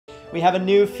we have a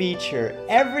new feature.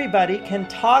 Everybody can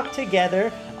talk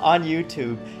together on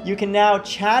YouTube. You can now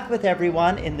chat with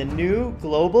everyone in the new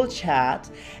global chat,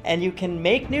 and you can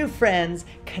make new friends,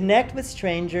 connect with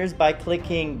strangers by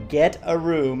clicking Get a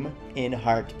Room in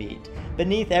Heartbeat.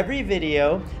 Beneath every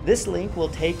video, this link will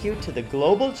take you to the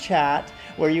global chat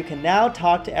where you can now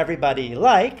talk to everybody,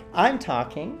 like I'm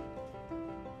talking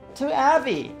to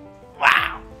Avi.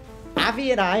 Wow!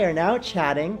 Avi and I are now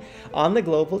chatting on the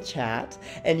global chat,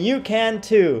 and you can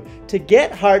too. To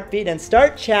get Heartbeat and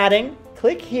start chatting,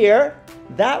 click here.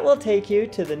 That will take you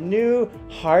to the new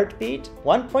Heartbeat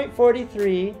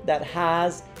 1.43 that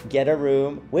has Get a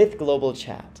Room with global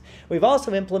chat. We've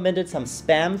also implemented some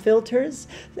spam filters,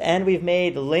 and we've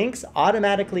made links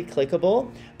automatically clickable,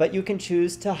 but you can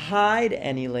choose to hide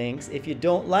any links if you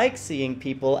don't like seeing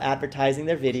people advertising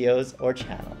their videos or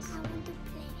channels.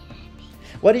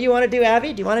 What do you want to do,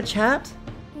 Abby? Do you want to chat?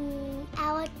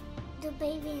 I want the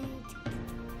baby.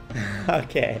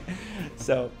 Okay,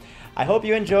 so I hope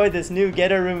you enjoyed this new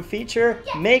Get a Room feature.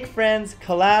 Yeah. Make friends,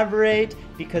 collaborate,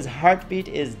 because Heartbeat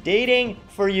is dating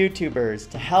for YouTubers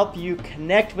to help you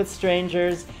connect with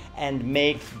strangers and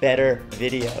make better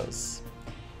videos.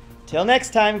 Till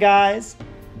next time, guys,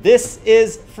 this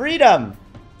is Freedom.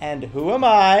 And who am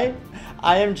I?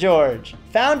 I am George,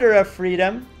 founder of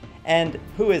Freedom. And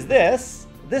who is this?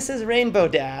 This is Rainbow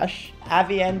Dash,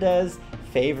 Avienda's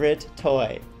favorite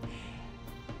toy.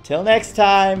 Till next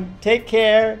time, take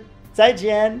care. 再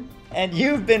见, and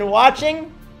you've been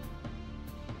watching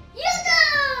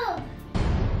YouTube!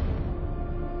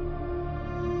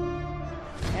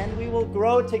 And we will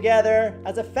grow together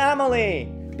as a family,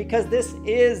 because this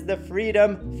is the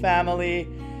Freedom family.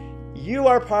 You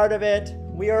are part of it,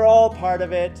 we are all part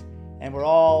of it, and we're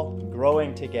all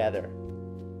growing together.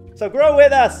 So grow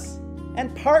with us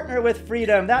and partner with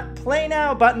Freedom. That Play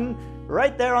Now button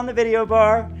right there on the video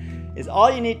bar is all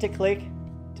you need to click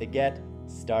to get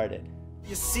started.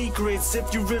 Your secrets,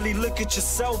 if you really look at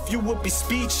yourself, you would be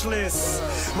speechless.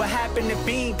 What happened to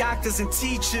being doctors and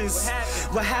teachers?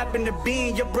 What happened to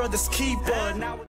being your brother's keeper? Now